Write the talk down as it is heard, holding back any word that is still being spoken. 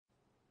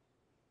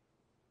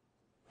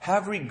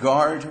Have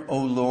regard, O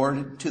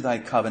Lord, to thy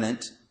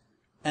covenant,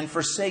 and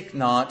forsake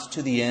not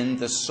to the end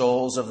the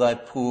souls of thy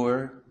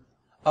poor.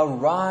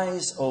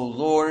 Arise, O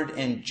Lord,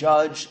 and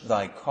judge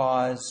thy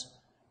cause.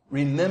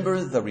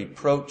 Remember the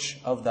reproach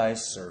of thy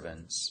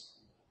servants.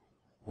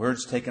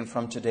 Words taken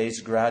from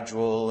today's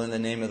gradual, in the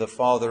name of the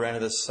Father, and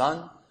of the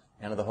Son,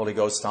 and of the Holy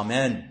Ghost.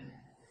 Amen.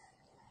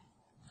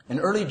 In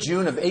early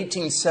June of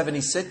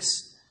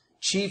 1876,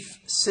 Chief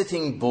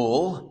Sitting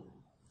Bull,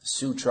 the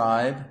Sioux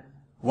tribe,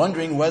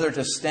 wondering whether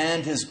to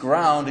stand his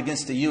ground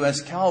against the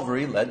U.S.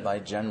 cavalry led by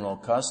General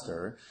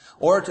Custer,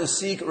 or to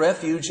seek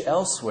refuge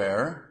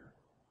elsewhere,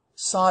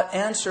 sought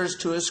answers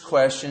to his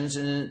questions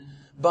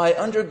by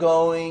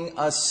undergoing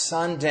a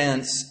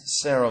Sundance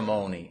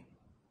ceremony.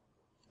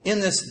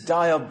 In this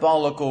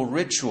diabolical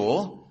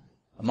ritual,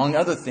 among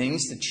other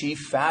things, the chief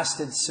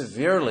fasted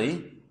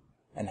severely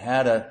and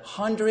had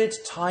 100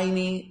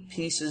 tiny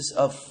pieces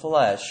of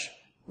flesh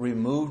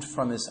removed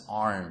from his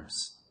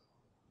arms.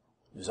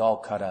 He was all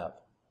cut up.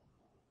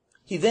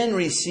 He then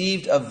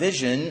received a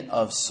vision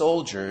of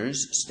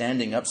soldiers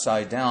standing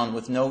upside down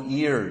with no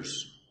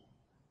ears.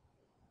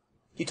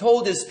 He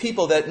told his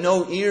people that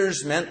no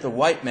ears meant the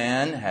white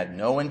man had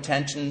no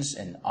intentions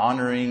in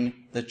honoring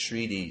the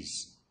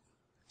treaties.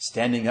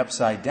 Standing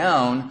upside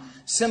down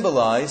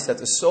symbolized that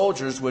the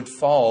soldiers would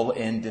fall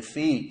in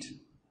defeat.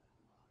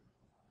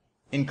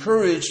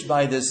 Encouraged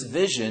by this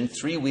vision,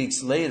 3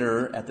 weeks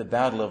later at the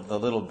Battle of the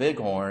Little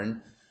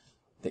Bighorn,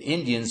 the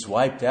Indians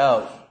wiped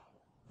out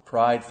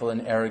prideful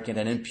and arrogant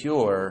and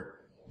impure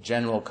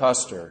General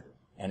Custer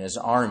and his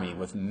army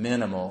with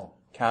minimal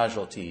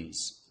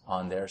casualties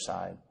on their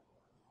side.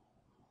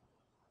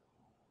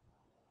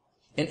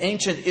 In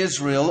ancient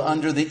Israel,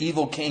 under the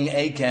evil king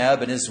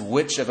Ahab and his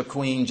witch of a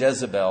queen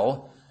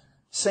Jezebel,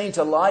 Saint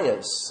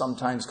Elias,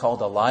 sometimes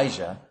called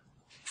Elijah,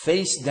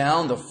 faced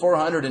down the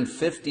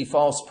 450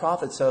 false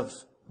prophets of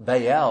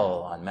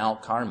Baal on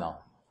Mount Carmel.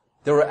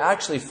 There were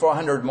actually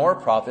 400 more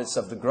prophets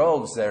of the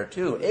groves there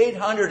too.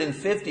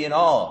 850 in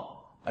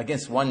all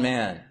against one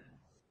man.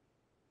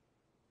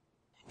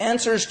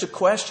 Answers to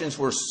questions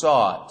were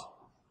sought,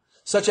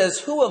 such as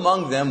who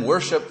among them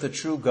worshiped the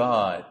true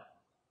God?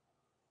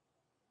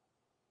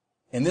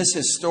 In this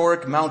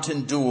historic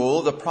mountain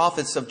duel, the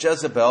prophets of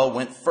Jezebel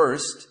went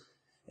first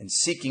in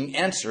seeking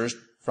answers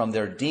from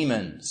their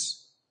demons.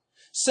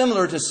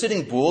 Similar to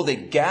Sitting Bull, they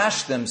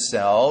gashed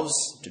themselves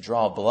to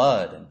draw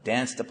blood and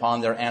danced upon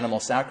their animal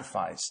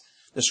sacrifice.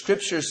 The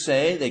scriptures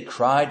say they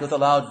cried with a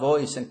loud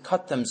voice and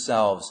cut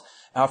themselves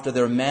after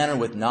their manner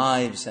with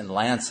knives and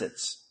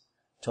lancets,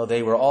 till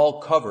they were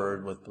all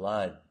covered with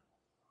blood.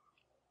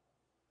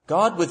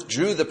 God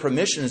withdrew the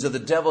permissions of the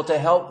devil to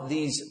help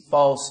these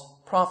false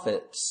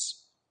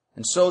prophets,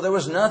 and so there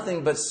was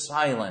nothing but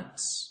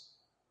silence.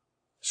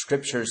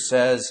 Scripture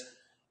says,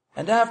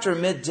 and after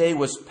midday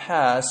was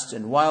past,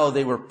 and while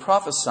they were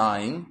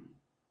prophesying,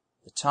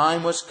 the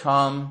time was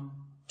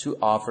come to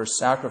offer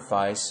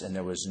sacrifice, and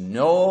there was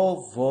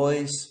no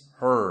voice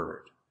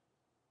heard,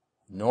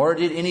 nor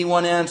did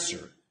anyone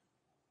answer,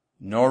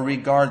 nor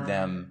regard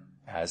them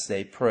as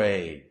they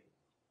prayed.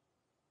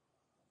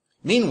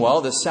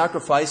 Meanwhile, the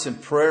sacrifice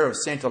and prayer of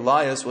St.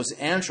 Elias was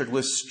answered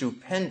with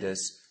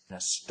stupendous and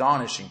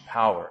astonishing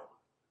power,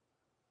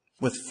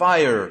 with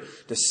fire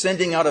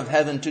descending out of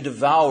heaven to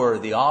devour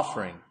the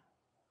offering.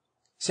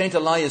 St.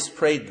 Elias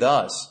prayed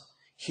thus,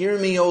 hear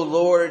me, O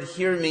Lord,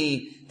 hear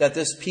me, that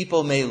this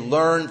people may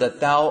learn that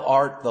thou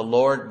art the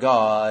Lord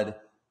God,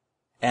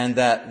 and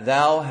that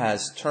thou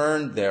hast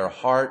turned their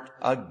heart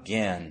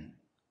again.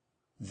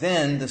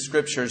 Then, the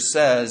scripture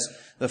says,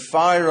 the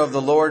fire of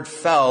the Lord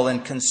fell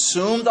and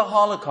consumed the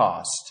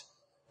holocaust,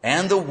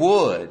 and the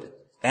wood,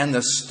 and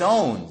the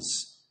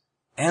stones,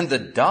 and the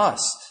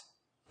dust,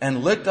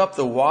 and licked up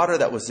the water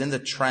that was in the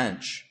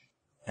trench.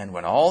 And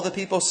when all the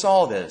people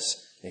saw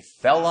this, they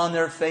fell on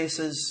their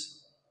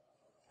faces,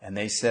 and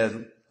they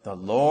said, the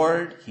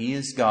Lord, He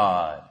is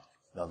God.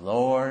 The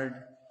Lord,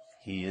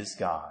 He is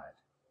God.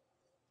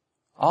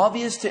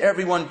 Obvious to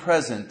everyone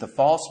present, the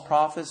false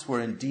prophets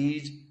were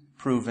indeed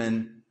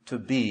proven to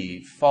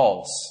be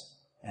false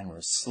and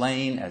were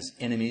slain as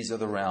enemies of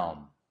the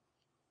realm.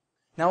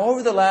 Now,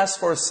 over the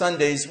last 4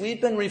 Sundays, we've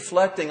been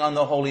reflecting on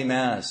the Holy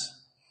Mass.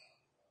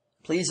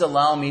 Please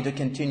allow me to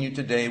continue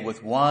today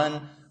with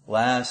one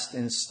last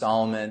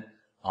installment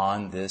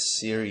on this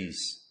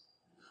series.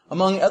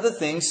 Among other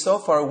things, so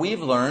far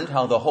we've learned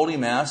how the Holy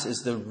Mass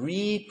is the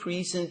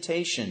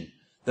representation,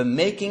 the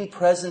making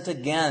present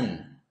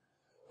again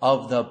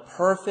of the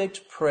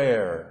perfect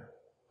prayer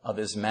of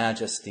His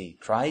Majesty,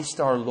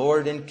 Christ our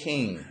Lord and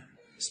King,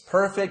 His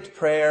perfect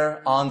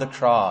prayer on the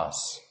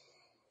cross.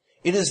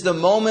 It is the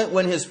moment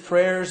when His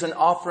prayers and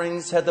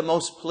offerings had the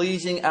most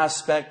pleasing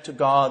aspect to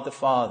God the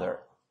Father.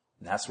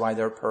 And that's why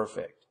they're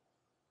perfect.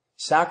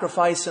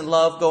 Sacrifice and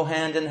love go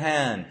hand in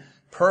hand.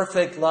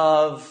 Perfect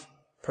love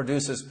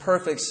produces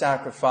perfect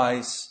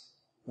sacrifice,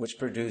 which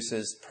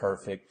produces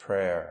perfect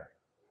prayer.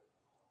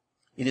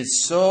 It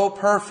is so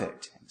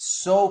perfect,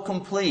 so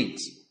complete,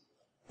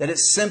 that it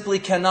simply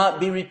cannot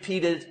be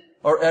repeated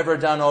or ever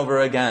done over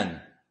again.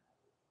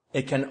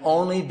 It can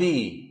only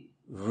be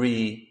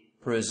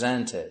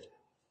represented,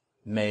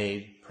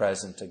 made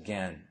present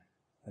again.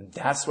 And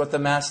that's what the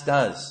Mass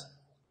does.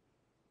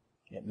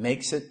 It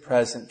makes it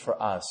present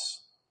for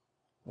us.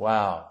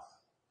 Wow.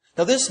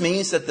 Now this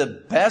means that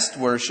the best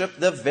worship,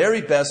 the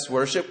very best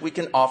worship we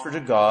can offer to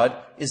God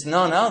is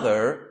none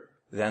other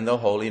than the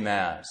Holy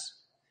Mass.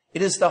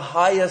 It is the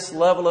highest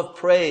level of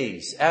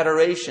praise,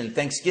 adoration,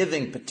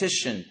 thanksgiving,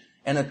 petition,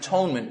 and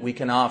atonement we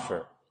can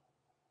offer.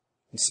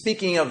 And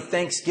speaking of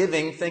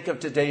thanksgiving, think of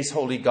today's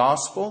Holy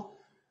Gospel.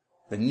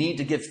 The need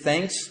to give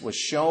thanks was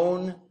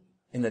shown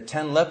in the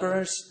 10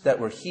 lepers that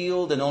were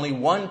healed and only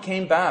one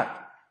came back.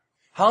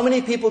 How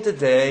many people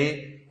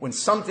today, when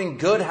something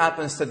good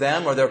happens to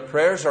them or their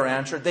prayers are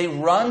answered, they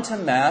run to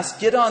Mass,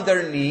 get on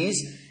their knees,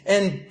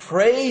 and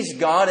praise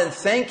God and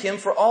thank Him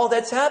for all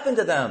that's happened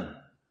to them?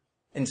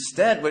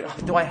 Instead,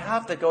 do I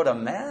have to go to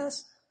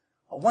Mass?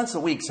 Well, once a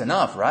week's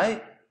enough,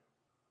 right?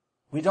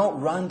 We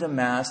don't run to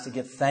Mass to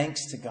give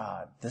thanks to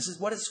God. This is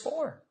what it's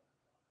for.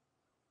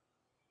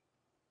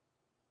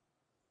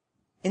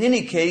 In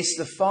any case,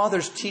 the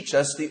Fathers teach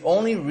us the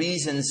only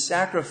reason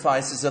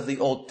sacrifices of the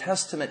Old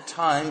Testament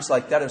times,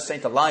 like that of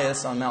St.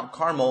 Elias on Mount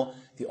Carmel,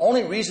 the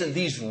only reason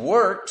these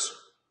worked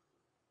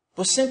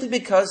was simply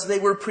because they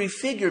were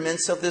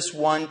prefigurements of this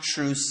one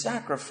true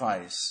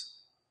sacrifice.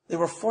 They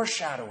were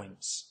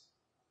foreshadowings.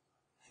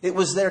 It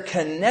was their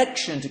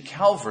connection to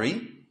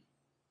Calvary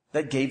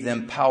that gave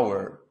them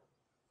power.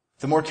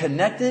 The more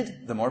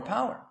connected, the more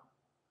power.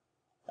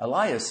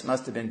 Elias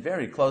must have been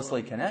very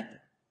closely connected.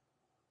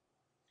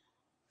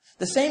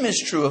 The same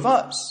is true of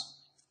us.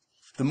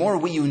 The more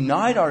we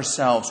unite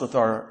ourselves with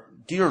our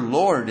dear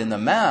Lord in the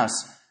Mass,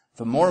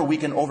 the more we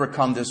can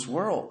overcome this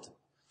world,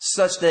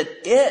 such that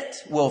it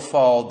will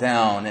fall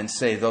down and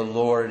say, the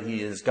Lord,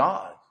 He is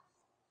God.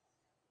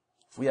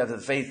 If we have the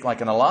faith like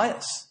an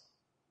Elias.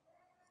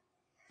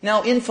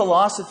 Now, in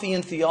philosophy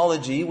and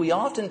theology, we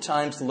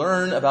oftentimes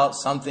learn about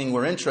something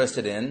we're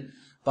interested in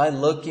by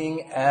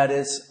looking at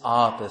its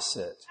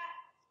opposite.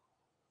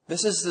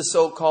 This is the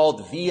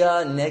so-called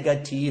via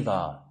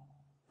negativa,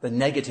 the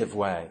negative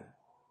way.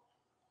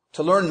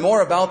 To learn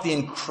more about the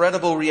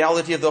incredible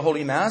reality of the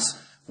Holy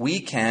Mass,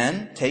 we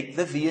can take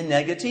the via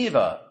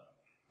negativa.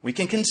 We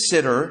can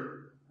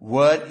consider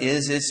what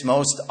is its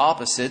most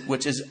opposite,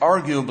 which is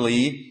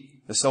arguably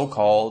the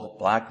so-called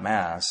Black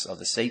Mass of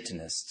the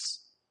Satanists.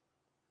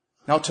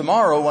 Now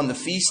tomorrow, on the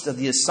Feast of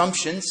the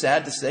Assumption,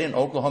 sad to say, in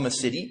Oklahoma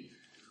City,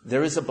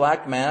 there is a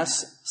Black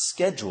Mass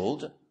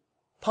scheduled,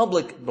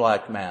 public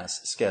Black Mass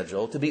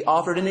scheduled, to be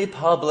offered in a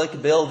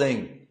public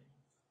building.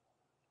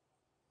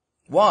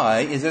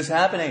 Why is this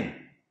happening?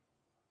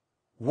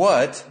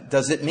 What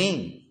does it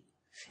mean?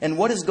 And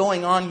what is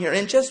going on here?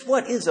 And just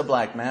what is a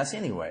Black Mass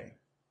anyway?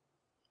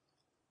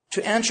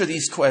 To answer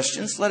these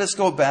questions, let us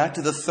go back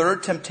to the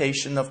third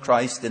temptation of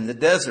Christ in the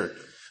desert,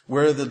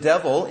 where the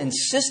devil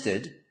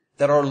insisted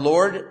that our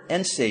Lord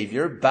and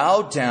Savior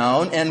bow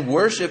down and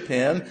worship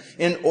Him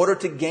in order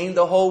to gain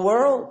the whole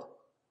world.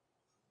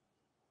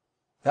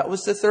 That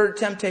was the third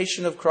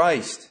temptation of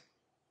Christ.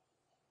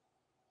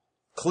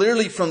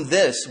 Clearly from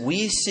this,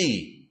 we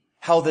see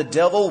how the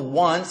devil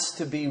wants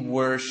to be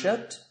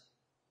worshipped,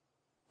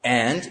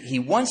 and he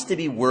wants to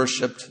be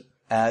worshipped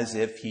as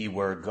if he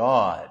were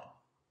God.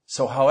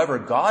 So however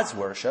God's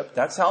worshipped,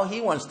 that's how he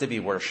wants to be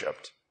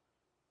worshipped.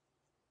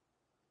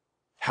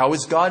 How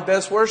is God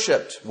best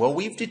worshipped? Well,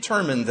 we've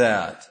determined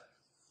that.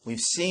 We've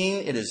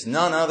seen it is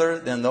none other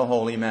than the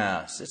Holy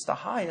Mass. It's the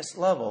highest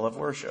level of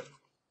worship.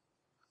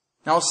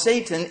 Now,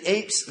 Satan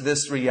apes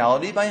this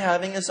reality by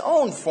having his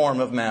own form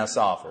of Mass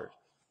offered.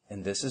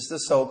 And this is the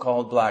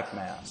so-called Black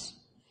Mass.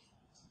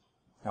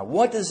 Now,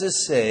 what does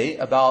this say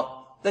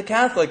about the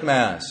Catholic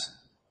Mass?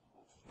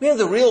 We have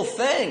the real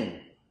thing.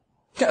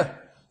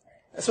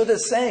 That's what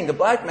it's saying. The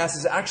Black Mass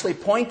is actually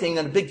pointing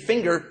on a big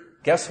finger.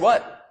 Guess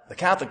what? The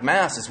Catholic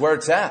Mass is where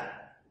it's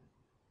at.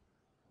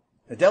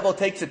 The devil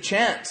takes a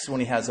chance when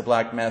he has a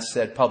Black Mass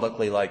said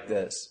publicly like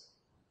this.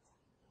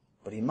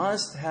 But he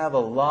must have a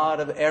lot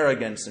of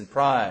arrogance and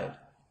pride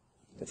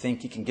to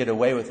think he can get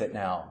away with it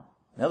now.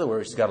 In other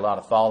words, he's got a lot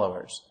of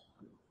followers.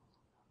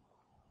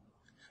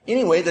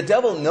 Anyway, the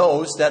devil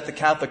knows that the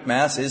Catholic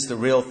Mass is the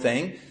real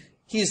thing.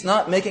 He's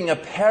not making a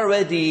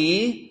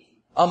parody,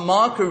 a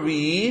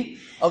mockery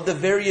of the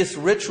various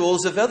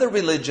rituals of other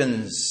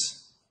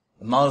religions,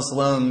 the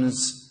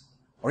Muslims,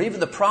 or even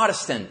the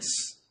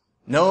Protestants.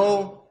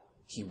 No,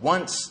 he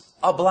wants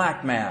a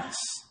Black Mass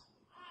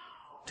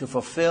to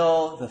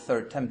fulfill the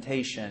third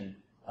temptation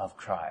of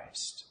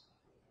Christ.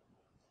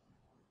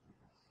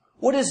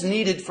 What is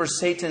needed for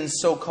Satan's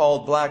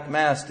so-called Black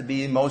Mass to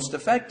be most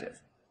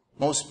effective,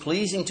 most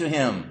pleasing to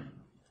him?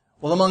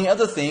 Well, among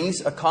other things,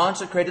 a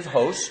consecrated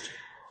host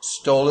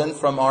stolen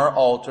from our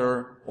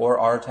altar or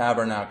our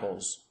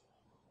tabernacles.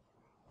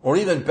 Or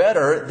even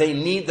better, they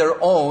need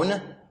their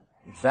own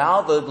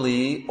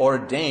validly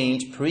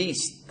ordained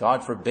priest.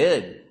 God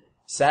forbid.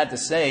 Sad to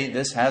say,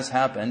 this has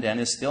happened and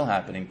is still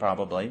happening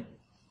probably.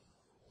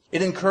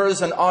 It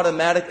incurs an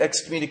automatic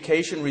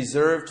excommunication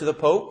reserved to the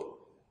Pope.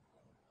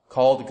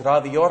 called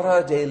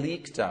graviora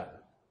delicta.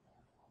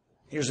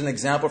 Here's an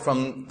example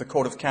from the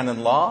Code of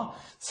Canon Law.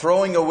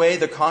 Throwing away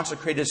the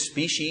consecrated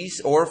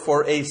species, or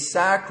for a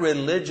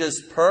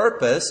sacrilegious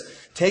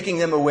purpose, taking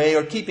them away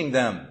or keeping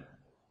them.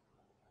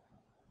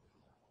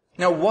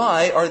 Now,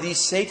 why are these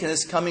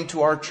Satanists coming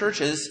to our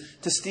churches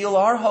to steal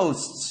our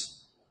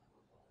hosts?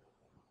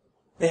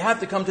 They have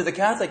to come to the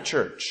Catholic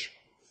Church,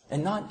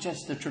 and not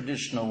just the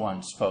traditional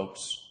ones,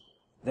 folks.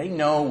 They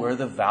know where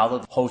the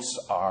valid hosts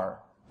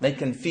are. They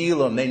can feel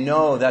them. They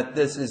know that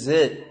this is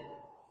it.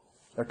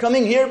 They're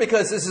coming here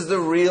because this is the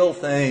real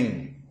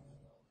thing.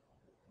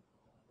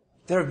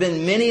 There have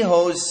been many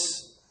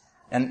hosts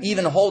and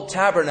even whole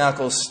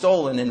tabernacles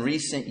stolen in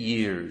recent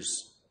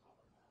years.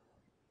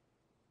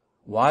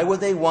 Why would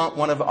they want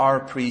one of our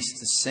priests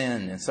to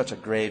sin in such a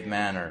grave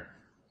manner?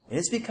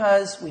 It's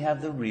because we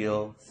have the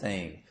real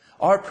thing.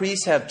 Our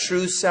priests have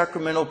true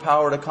sacramental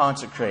power to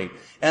consecrate,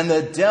 and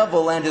the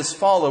devil and his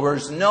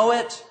followers know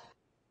it.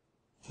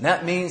 And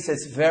that means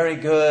it's very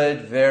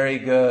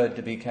good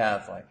to be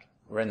Catholic.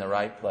 We're in the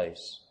right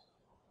place.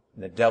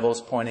 And the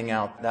devil's pointing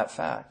out that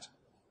fact.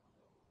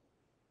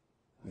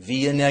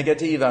 Via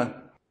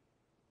negativa.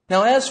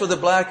 Now, as for the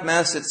Black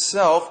Mass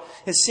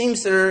itself, it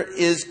seems there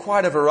is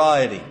quite a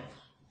variety.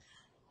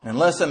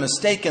 Unless I'm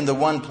mistaken, the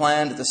one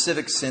planned at the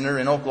Civic Center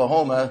in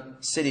Oklahoma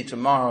City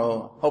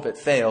tomorrow, hope it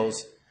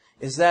fails,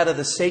 is that of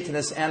the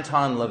Satanist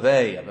Anton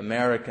LaVey of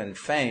American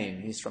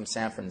fame. He's from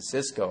San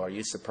Francisco. Are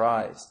you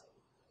surprised?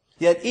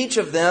 Yet each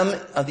of them,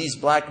 of these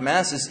Black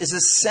Masses, is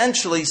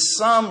essentially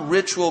some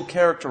ritual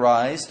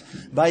characterized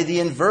by the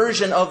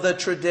inversion of the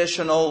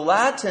traditional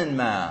Latin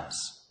Mass.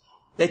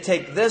 They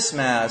take this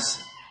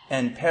Mass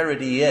and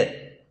parody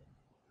it.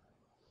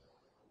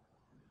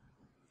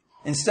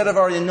 Instead of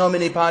our In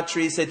nomine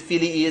Patris et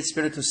Filii et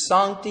Spiritus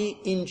Sancti,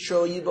 in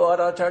coibo ad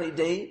altare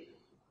Dei,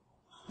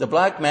 the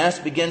Black Mass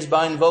begins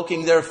by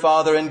invoking their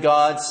father and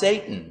God,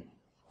 Satan.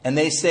 And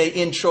they say,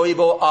 in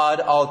coibo ad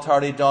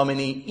altare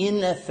Domini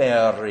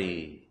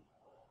inferri.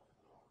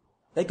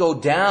 They go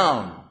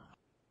down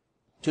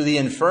to the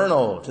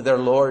infernal, to their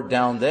Lord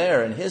down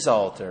there in his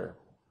altar.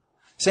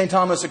 St.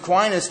 Thomas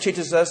Aquinas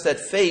teaches us that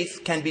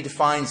faith can be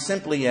defined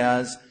simply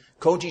as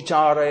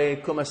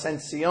cogitare cum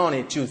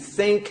ascensione, to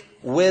think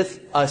with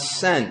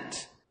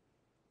assent.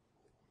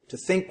 To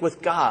think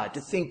with God,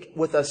 to think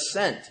with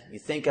assent. You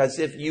think as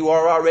if you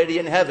are already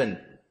in heaven,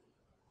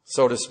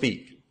 so to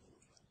speak.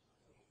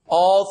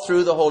 All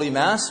through the Holy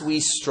Mass, we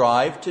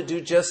strive to do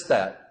just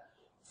that.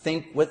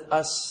 Think with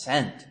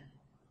assent.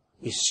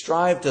 We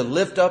strive to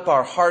lift up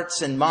our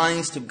hearts and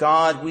minds to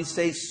God. We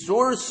say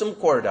sursum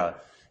corda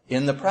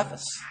in the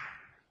preface.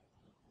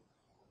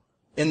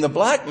 In the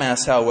Black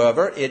Mass,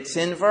 however, it's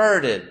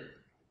inverted.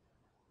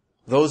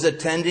 Those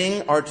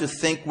attending are to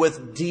think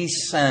with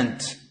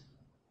descent.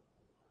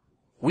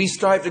 We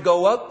strive to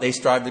go up, they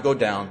strive to go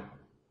down.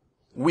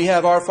 We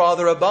have our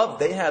Father above,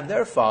 they have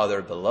their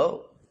Father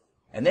below.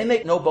 And they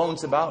make no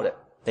bones about it.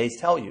 They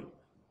tell you.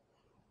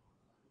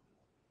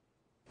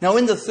 Now,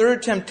 in the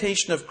third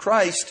temptation of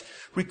Christ,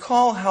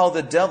 recall how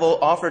the devil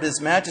offered His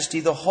Majesty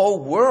the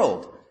whole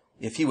world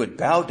if he would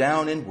bow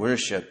down in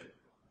worship.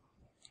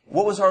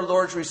 What was our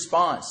Lord's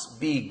response?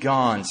 Be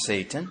gone,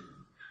 Satan.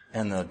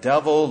 And the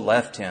devil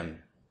left him,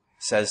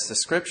 says the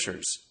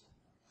Scriptures.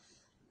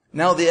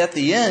 Now, at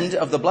the end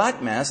of the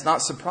Black Mass,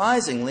 not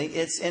surprisingly,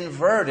 it's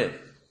inverted.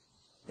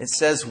 It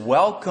says,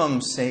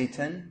 welcome,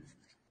 Satan.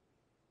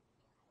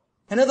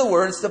 In other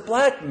words, the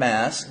Black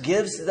Mass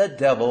gives the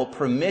devil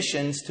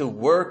permissions to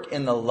work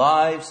in the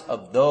lives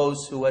of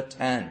those who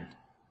attend.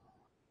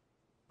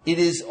 It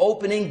is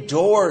opening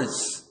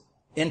doors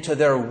into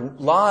their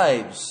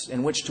lives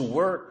in which to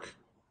work.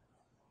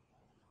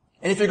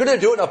 And if you're going to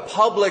do it in a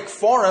public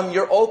forum,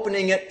 you're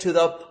opening it to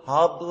the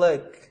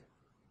public.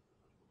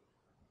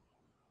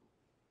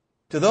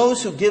 To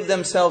those who give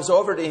themselves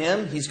over to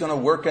Him, He's going to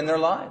work in their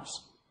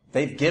lives.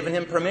 They've given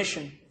Him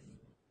permission.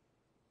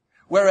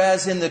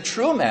 Whereas in the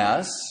true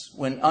Mass,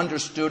 when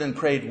understood and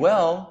prayed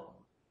well,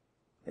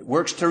 it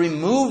works to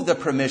remove the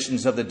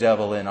permissions of the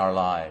devil in our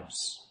lives,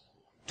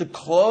 to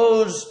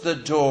close the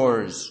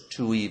doors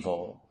to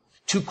evil,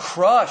 to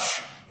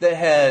crush the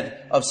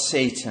head of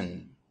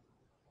Satan.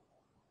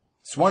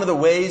 It's one of the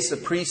ways the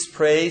priest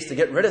prays to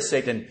get rid of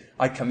Satan.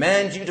 I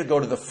command you to go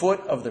to the foot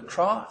of the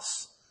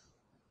cross.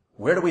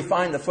 Where do we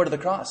find the foot of the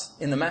cross?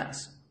 In the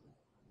Mass.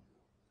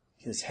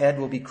 His head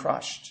will be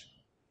crushed.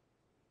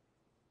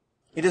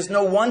 It is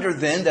no wonder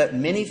then that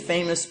many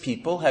famous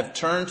people have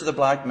turned to the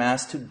Black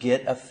Mass to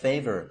get a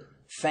favor,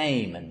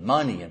 fame and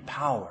money and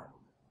power,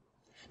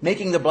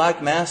 making the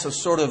Black Mass a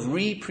sort of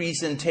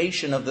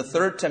representation of the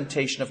third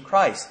temptation of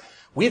Christ.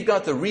 We've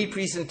got the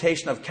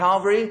representation of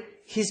Calvary.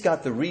 He's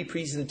got the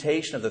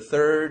representation of the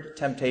third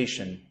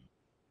temptation.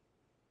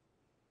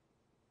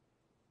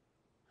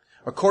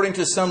 According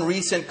to some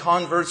recent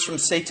converts from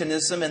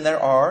Satanism, and there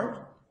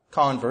are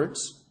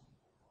converts,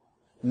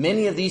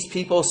 many of these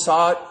people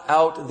sought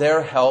out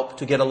their help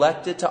to get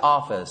elected to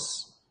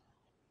office,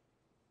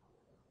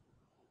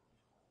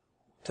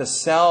 to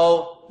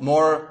sell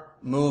more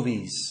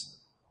movies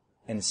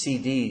and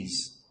CDs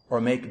or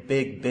make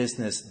big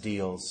business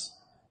deals.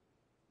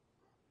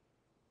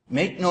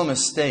 Make no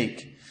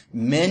mistake,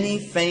 many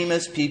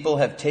famous people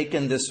have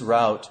taken this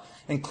route,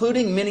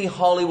 including many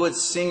Hollywood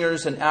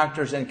singers and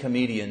actors and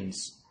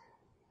comedians.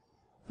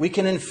 We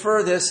can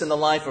infer this in the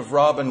life of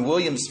Robin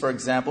Williams, for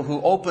example,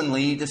 who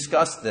openly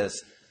discussed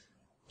this.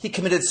 He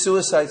committed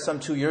suicide some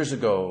 2 years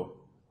ago.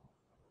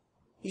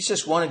 He's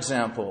just one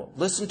example.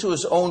 Listen to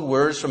his own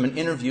words from an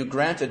interview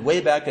granted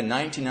way back in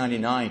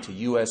 1999 to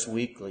US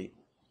Weekly.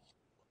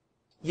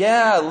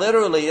 Yeah,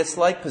 literally, it's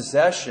like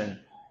possession.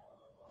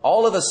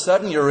 All of a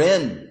sudden you're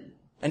in.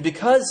 And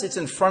because it's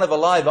in front of a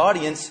live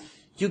audience,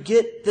 you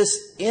get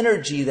this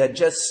energy that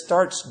just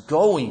starts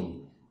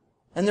going.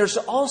 And there's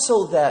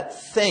also that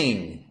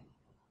thing.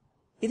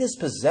 It is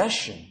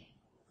possession.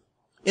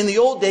 In the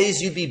old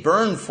days, you'd be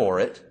burned for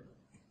it.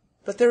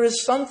 But there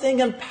is something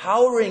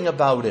empowering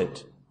about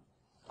it.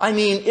 I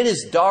mean, it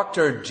is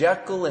Dr.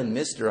 Jekyll and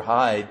Mr.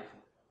 Hyde,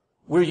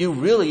 where you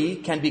really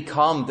can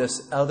become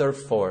this other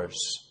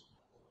force.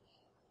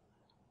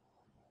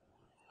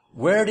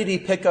 Where did he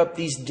pick up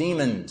these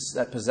demons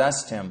that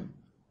possessed him?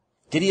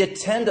 Did he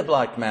attend a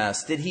black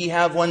mass? Did he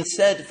have one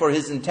said for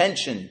his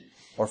intention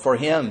or for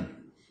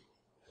him?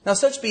 Now,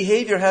 such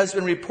behavior has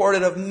been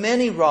reported of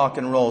many rock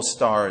and roll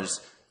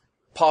stars,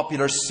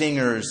 popular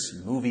singers,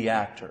 movie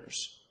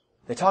actors.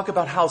 They talk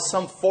about how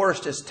some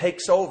force just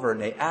takes over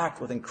and they act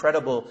with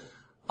incredible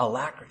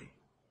alacrity.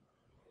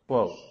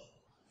 Whoa.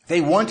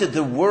 They wanted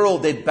the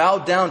world. They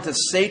bowed down to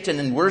Satan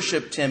and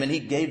worshiped him, and he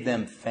gave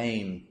them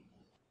fame.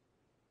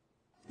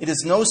 It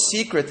is no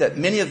secret that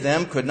many of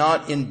them could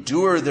not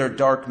endure their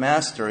dark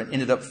master and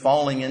ended up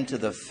falling into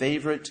the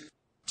favorite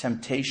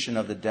temptation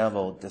of the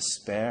devil,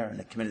 despair, and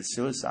they committed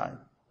suicide.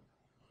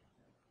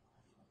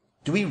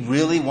 Do we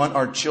really want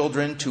our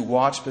children to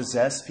watch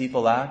possessed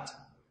people act?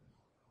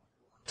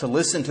 To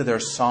listen to their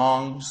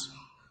songs?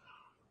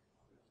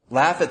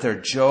 Laugh at their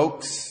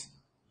jokes?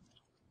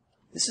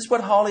 This is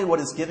what Hollywood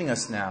is giving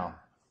us now.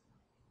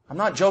 I'm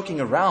not joking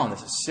around.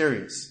 This is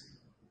serious.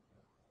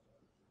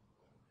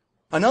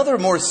 Another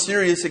more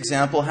serious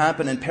example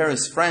happened in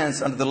Paris,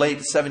 France, under the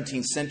late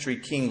 17th century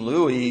King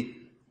Louis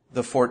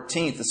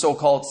XIV, the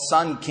so-called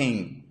Sun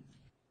King.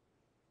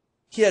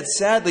 He had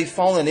sadly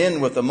fallen in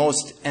with the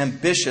most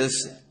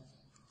ambitious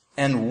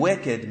and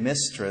wicked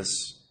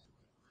mistress,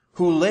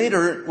 who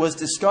later was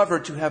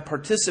discovered to have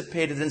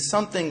participated in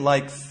something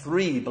like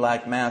 3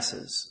 black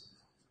masses,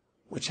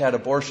 which had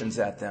abortions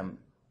at them,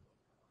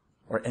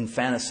 or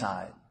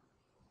infanticide.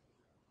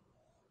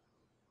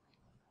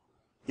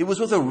 It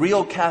was with a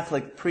real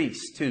Catholic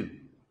priest, too.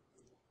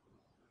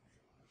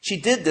 She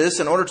did this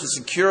in order to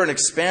secure and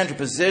expand her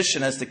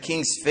position as the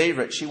king's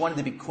favorite. She wanted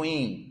to be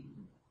queen.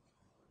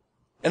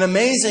 And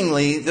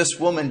amazingly, this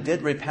woman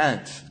did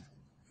repent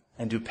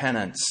and do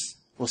penance.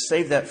 We'll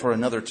save that for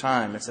another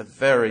time. It's a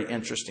very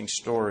interesting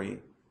story.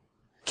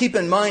 Keep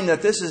in mind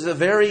that this is the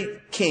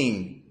very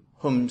king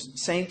whom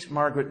Saint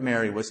Margaret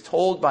Mary was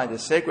told by the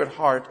Sacred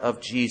Heart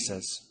of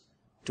Jesus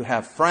to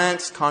have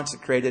France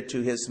consecrated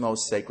to his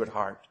most sacred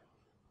heart.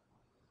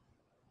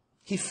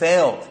 He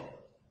failed.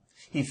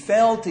 He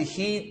failed to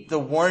heed the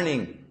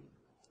warning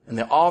and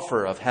the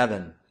offer of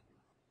heaven.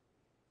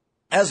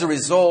 As a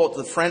result,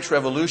 the French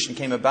Revolution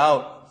came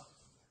about.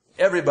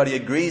 Everybody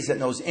agrees that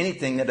knows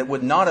anything that it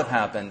would not have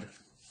happened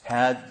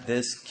had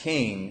this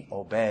king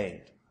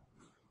obeyed.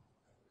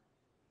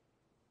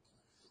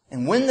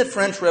 And when the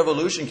French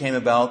Revolution came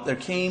about, there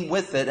came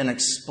with it an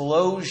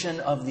explosion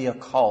of the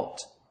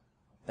occult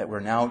that we're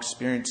now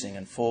experiencing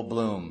in full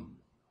bloom.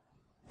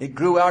 It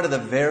grew out of the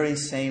very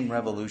same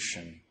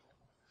revolution.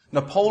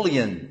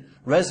 Napoleon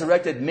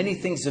resurrected many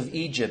things of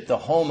Egypt, the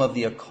home of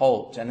the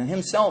occult, and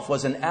himself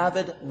was an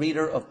avid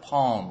reader of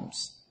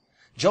palms.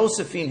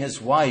 Josephine,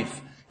 his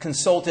wife,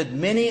 consulted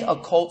many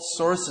occult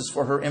sources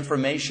for her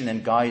information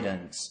and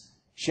guidance.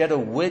 She had a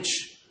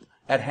witch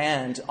at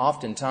hand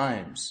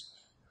oftentimes.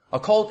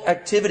 Occult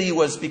activity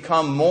was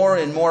become more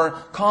and more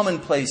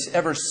commonplace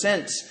ever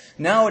since.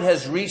 Now it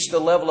has reached the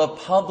level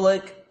of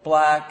public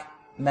black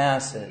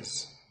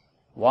masses.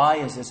 Why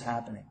is this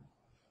happening?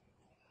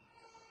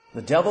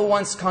 The devil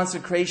wants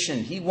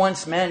consecration. He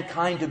wants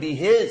mankind to be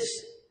his.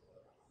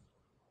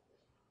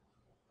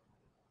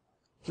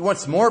 He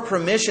wants more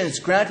permissions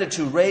granted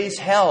to raise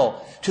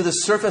hell to the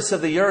surface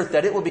of the earth,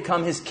 that it will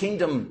become his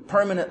kingdom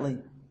permanently.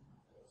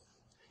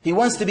 He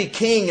wants to be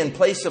king in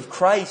place of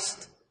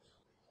Christ.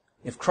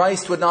 If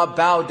Christ would not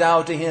bow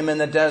down to him in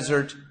the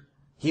desert,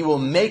 he will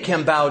make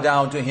him bow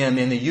down to him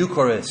in the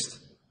Eucharist.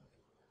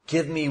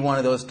 Give me one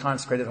of those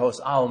consecrated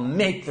hosts. I'll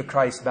make the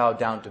Christ bow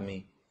down to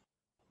me.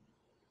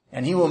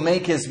 And he will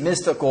make his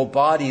mystical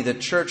body, the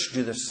church,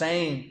 do the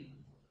same.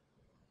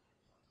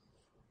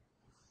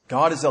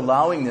 God is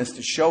allowing this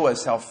to show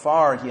us how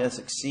far he has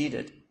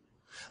succeeded.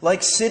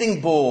 Like Sitting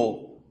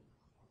Bull,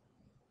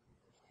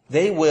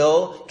 they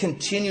will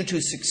continue to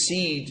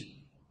succeed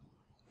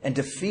and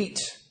defeat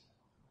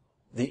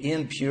the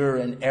impure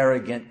and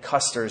arrogant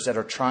custers that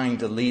are trying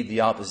to lead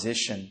the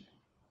opposition.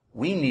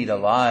 We need a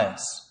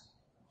lives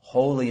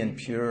holy and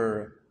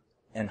pure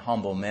and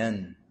humble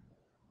men.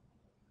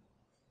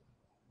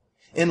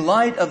 In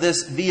light of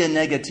this via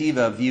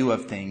negativa view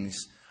of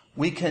things,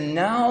 we can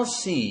now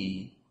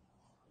see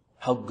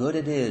how good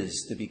it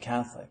is to be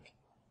Catholic.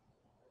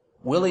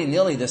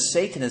 Willy-nilly, the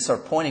Satanists are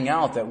pointing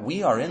out that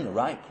we are in the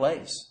right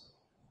place,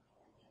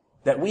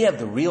 that we have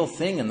the real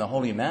thing in the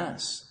Holy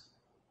Mass,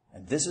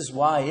 and this is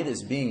why it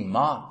is being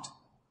mocked.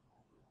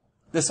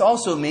 This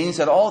also means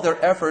that all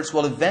their efforts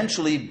will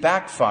eventually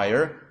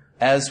backfire,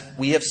 as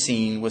we have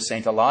seen with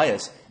St.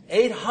 Elias.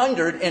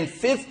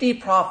 850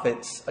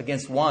 prophets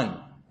against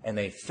one, and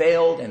they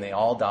failed and they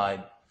all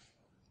died.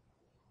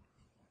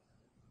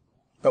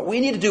 But we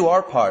need to do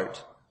our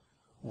part.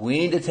 We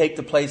need to take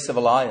the place of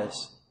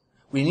Elias.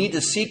 We need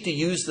to seek to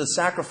use the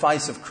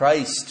sacrifice of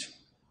Christ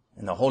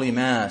in the Holy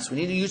Mass. We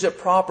need to use it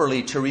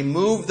properly to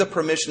remove the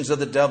permissions of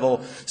the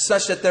devil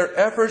such that their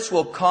efforts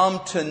will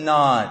come to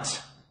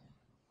naught,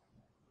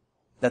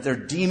 that their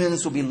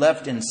demons will be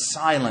left in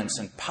silence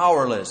and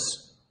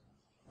powerless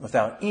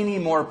without any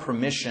more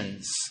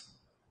permissions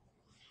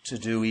to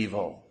do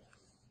evil.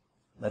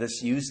 Let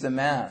us use the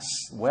Mass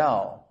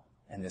well,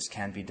 and this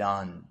can be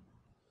done.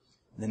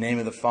 In the name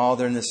of the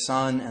Father, and the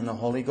Son, and the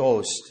Holy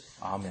Ghost.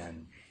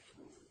 Amen.